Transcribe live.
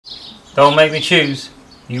Don't make me choose.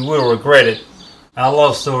 You will regret it. Our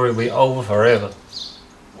love story will be over forever.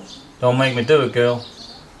 Don't make me do it, girl.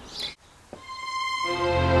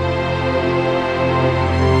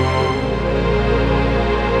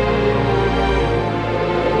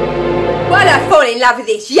 Why'd I fall in love with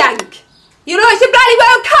this yank? You know it's a bloody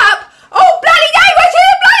World Cup! Oh, bloody day, what's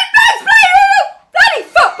here? Bloody blokes playing! Bloody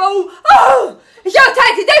football! Oh, it's your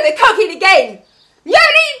time to do the cooking again! You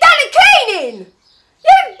haven't even done the cleaning! You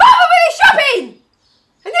didn't bother with the shopping!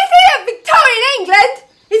 And this here Victorian England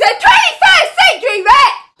is the 21st century,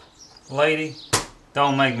 Rhett! Lady,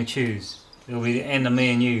 don't make me choose. It'll be the end of me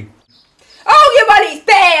and you. All you want is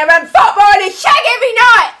beer and football and shag every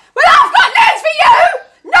night! Well, I've got news for you!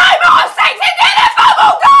 No more sex until the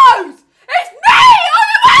football goes! It's me or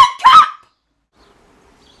the World Cup!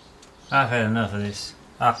 I've had enough of this.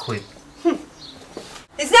 I quit.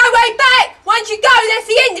 There's no way back! Once you go, that's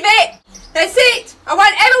the end of it! That's it! I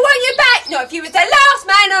won't ever want you back, not if you was the last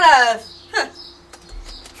man on earth! Huh.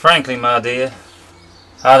 Frankly, my dear,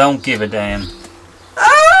 I don't give a damn.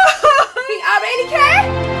 Oh! You think I really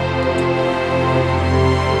care?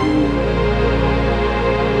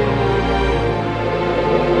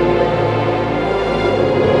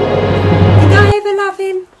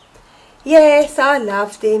 Yes, I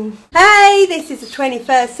loved him. Hey, this is the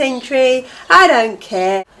 21st century. I don't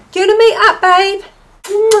care. Do you want to meet up, babe?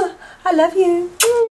 I love you.